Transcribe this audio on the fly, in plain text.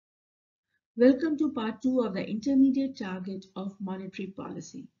Welcome to part 2 of the intermediate target of monetary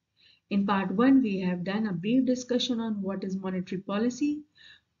policy. In part 1, we have done a brief discussion on what is monetary policy,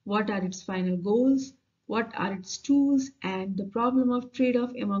 what are its final goals, what are its tools, and the problem of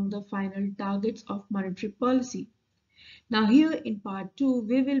trade-off among the final targets of monetary policy. Now here in part 2,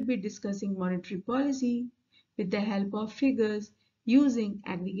 we will be discussing monetary policy with the help of figures using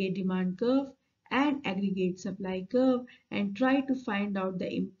aggregate demand curve and aggregate supply curve and try to find out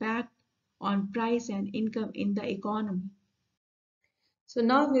the impact on price and income in the economy. So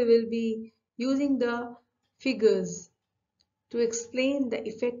now we will be using the figures to explain the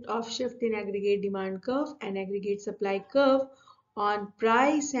effect of shift in aggregate demand curve and aggregate supply curve on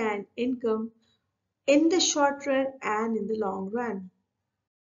price and income in the short run and in the long run.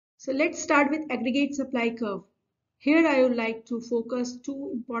 So let's start with aggregate supply curve. Here I would like to focus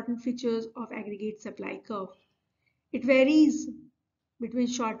two important features of aggregate supply curve. It varies between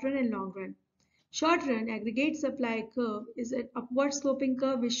short run and long run. Short run aggregate supply curve is an upward sloping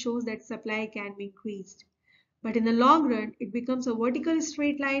curve which shows that supply can be increased. But in the long run, it becomes a vertical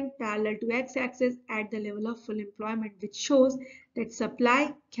straight line parallel to x-axis at the level of full employment, which shows that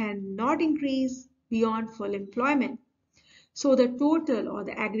supply cannot increase beyond full employment. So the total or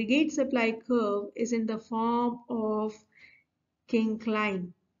the aggregate supply curve is in the form of kink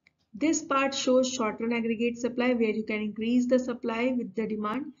line. This part shows short-run aggregate supply where you can increase the supply with the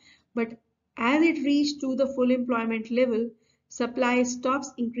demand, but as it reaches to the full employment level, supply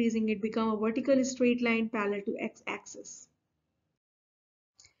stops increasing. It becomes a vertical straight line parallel to x-axis.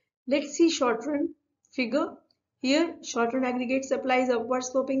 Let's see short-run figure. Here, short-run aggregate supply is upward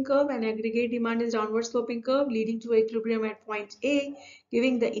sloping curve and aggregate demand is downward sloping curve leading to equilibrium at point A,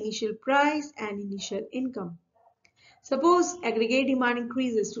 giving the initial price and initial income. Suppose aggregate demand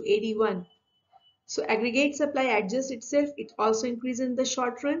increases to 81. So aggregate supply adjusts itself. It also increases in the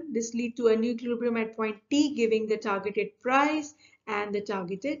short run. This leads to a new equilibrium at point T, giving the targeted price and the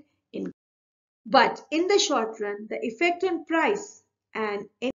targeted income. But in the short run, the effect on price and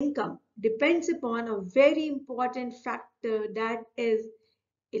income depends upon a very important factor, that is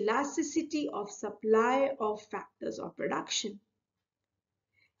elasticity of supply of factors of production.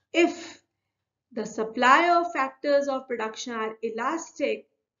 If the supply of factors of production are elastic,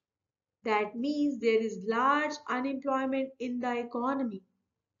 that means there is large unemployment in the economy.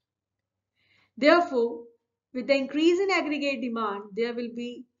 Therefore, with the increase in aggregate demand, there will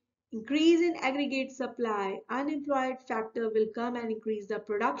be increase in aggregate supply. Unemployed factor will come and increase the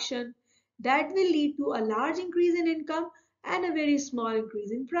production. That will lead to a large increase in income and a very small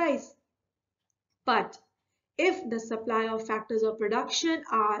increase in price. But if the supply of factors of production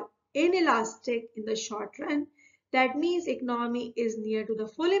are inelastic in the short run, that means economy is near to the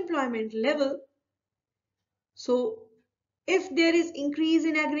full employment level. So if there is increase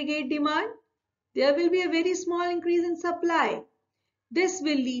in aggregate demand, there will be a very small increase in supply. This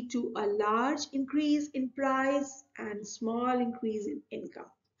will lead to a large increase in price and small increase in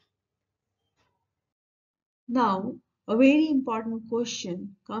income. Now, a very important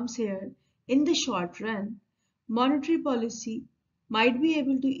question comes here. In the short run, monetary policy might be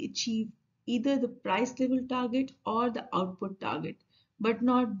able to achieve either the price level target or the output target, but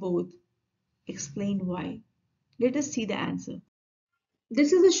not both. Explain why. Let us see the answer.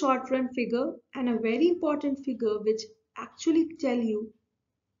 This is a short run figure and a very important figure which actually tell you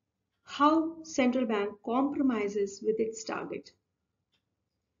how central bank compromises with its target.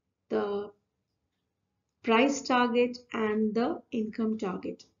 The price target and the income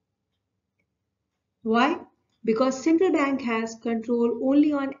target. Why? Because central bank has control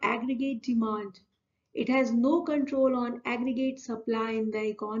only on aggregate demand. It has no control on aggregate supply in the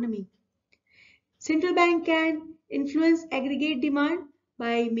economy. Central bank can influence aggregate demand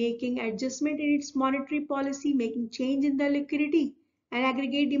by making adjustment in its monetary policy, making change in the liquidity, and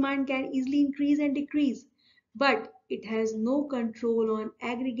aggregate demand can easily increase and decrease. But it has no control on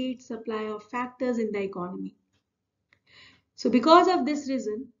aggregate supply of factors in the economy. So because of this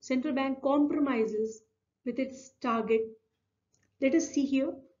reason, central bank compromises with its target. Let us see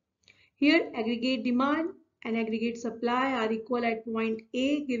here. Here, aggregate demand and aggregate supply are equal at point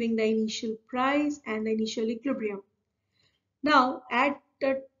A, giving the initial price and the initial equilibrium. Now, at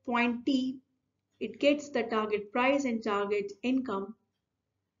the point T, it gets the target price and target income.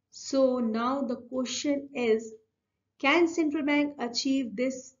 So now the question is, can central bank achieve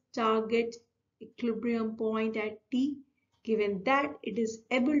this target equilibrium point at T, given that it is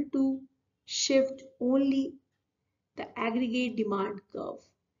able to shift only the aggregate demand curve?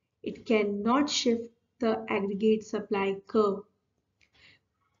 It cannot shift the aggregate supply curve.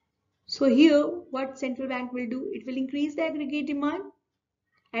 So here what central bank will do, it will increase the aggregate demand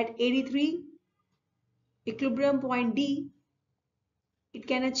At 83, equilibrium point D, it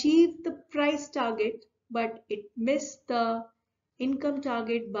can achieve the price target, but it missed the income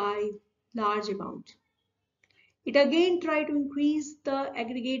target by large amount. It again tried to increase the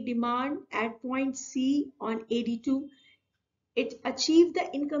aggregate demand at point C on 82. It achieved the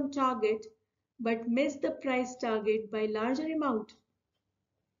income target, but missed the price target by larger amount.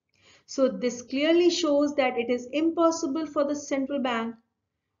 So this clearly shows that it is impossible for the central bank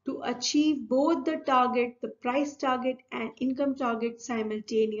to achieve both the target, the price target and income target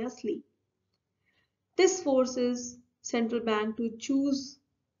simultaneously. This forces central bank to choose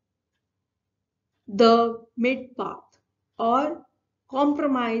the mid path or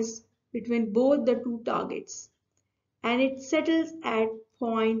compromise between both the two targets, and it settles at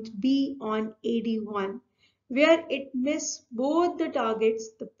point B on 81, where it missed both the targets,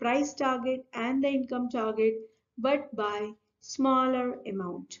 the price target and the income target, but by smaller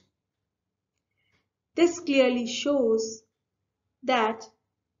amount. This clearly shows that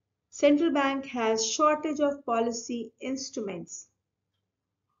central bank has shortage of policy instruments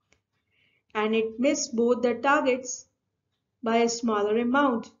and it missed both the targets by a smaller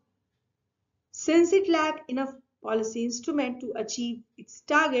amount. Since it lacked enough policy instrument to achieve its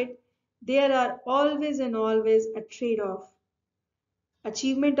target, there are always a trade-off.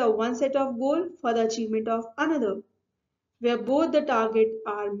 Achievement of one set of goal for the achievement of another, where both the target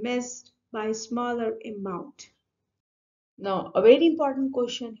are missed by smaller amount. Now, a very important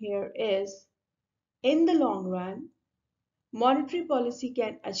question here is, in the long run, monetary policy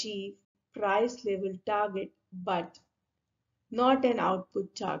can achieve price level target but not an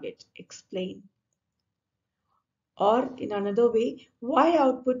output target. Explain. Or in another way, why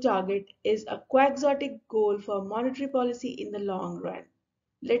output target is a quixotic goal for monetary policy in the long run.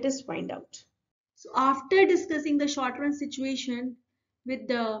 Let us find out. So after discussing the short run situation with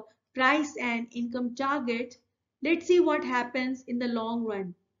the price and income target, let's see what happens in the long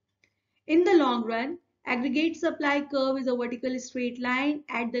run. In the long run, aggregate supply curve is a vertical straight line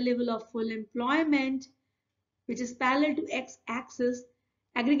at the level of full employment, which is parallel to x-axis.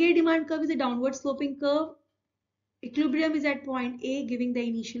 Aggregate demand curve is a downward sloping curve. Equilibrium is at point A, giving the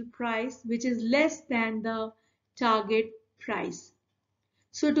initial price, which is less than the target price.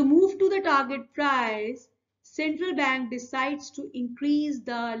 So to move to the target price, central bank decides to increase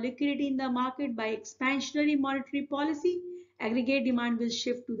the liquidity in the market by expansionary monetary policy. Aggregate demand will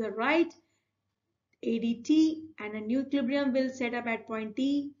shift to the right, ADT, and a new equilibrium will set up at point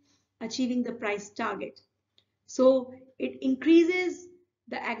T, achieving the price target. So it increases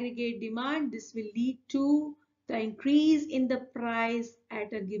the aggregate demand. This will lead to the increase in the price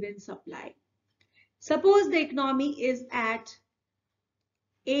at a given supply. Suppose the economy is at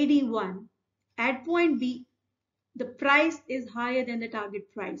 81. At point B, the price is higher than the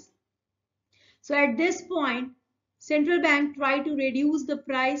target price. So at this point, central bank try to reduce the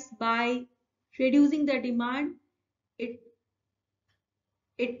price by reducing the demand.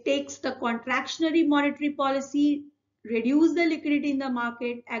 It takes the contractionary monetary policy, reduce the liquidity in the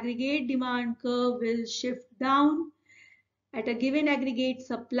market, aggregate demand curve will shift down. At a given aggregate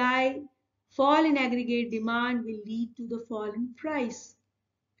supply, fall in aggregate demand will lead to the fall in price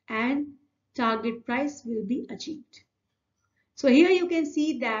and target price will be achieved. So here you can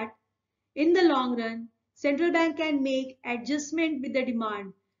see that in the long run, central bank can make adjustment with the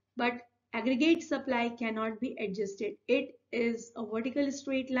demand, but aggregate supply cannot be adjusted. It is a vertical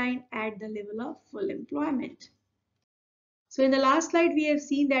straight line at the level of full employment. So in the last slide, we have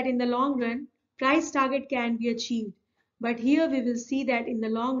seen that in the long run, price target can be achieved. But here we will see that in the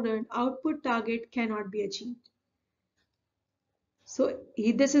long run, output target cannot be achieved. So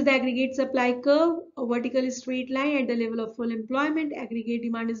this is the aggregate supply curve, a vertical straight line at the level of full employment. Aggregate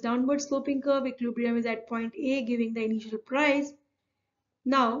demand is downward sloping curve. Equilibrium is at point A, giving the initial price.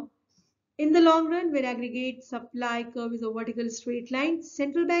 Now, in the long run, where aggregate supply curve is a vertical straight line,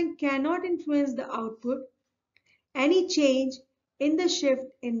 central bank cannot influence the output. Any change in the shift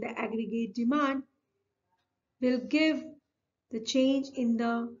in the aggregate demand will give the change in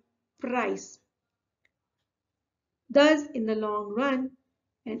the price. Thus, in the long run,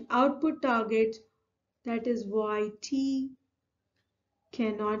 an output target, that is YT,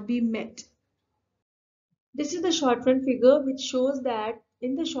 cannot be met. This is the short run figure which shows that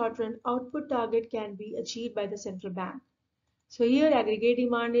in the short run, output target can be achieved by the central bank. So here aggregate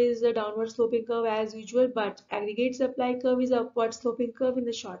demand is a downward sloping curve as usual, but aggregate supply curve is a upward sloping curve in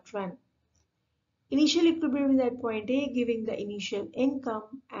the short run. Initial equilibrium is at point A, giving the initial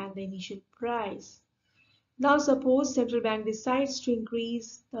income and the initial price. Now suppose central bank decides to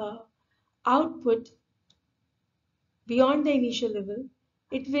increase the output beyond the initial level.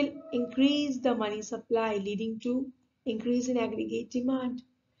 It will increase the money supply, leading to increase in aggregate demand.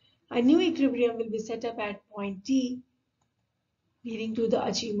 A new equilibrium will be set up at point T, leading to the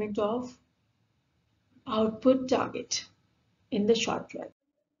achievement of output target in the short run.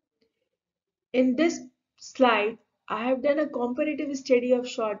 In this slide, I have done a comparative study of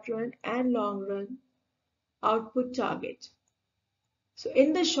short run and long run output target. So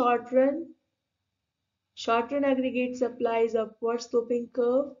in the short run aggregate supply is upward sloping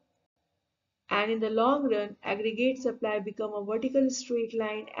curve, and in the long run, aggregate supply become a vertical straight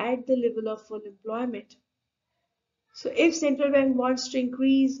line at the level of full employment. So if central bank wants to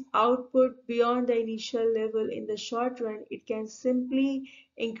increase output beyond the initial level in the short run, it can simply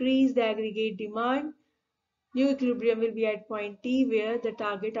increase the aggregate demand. New equilibrium will be at point T where the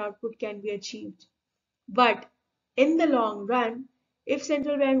target output can be achieved. But in the long run, if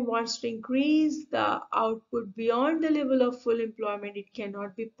central bank wants to increase the output beyond the level of full employment, it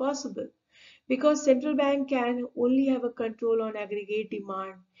cannot be possible because central bank can only have a control on aggregate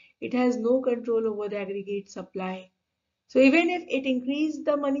demand. It has no control over the aggregate supply. So even if it increases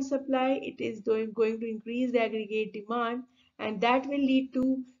the money supply, it is going to increase the aggregate demand, and that will lead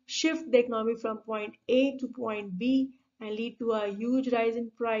to shift the economy from point A to point B and lead to a huge rise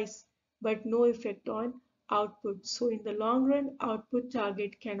in price, but no effect on output. So in the long run, output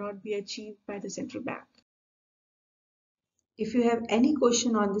target cannot be achieved by the central bank. If you have any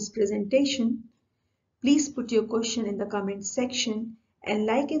question on this presentation, please put your question in the comment section and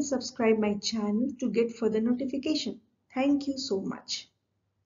like and subscribe my channel to get further notification. Thank you so much.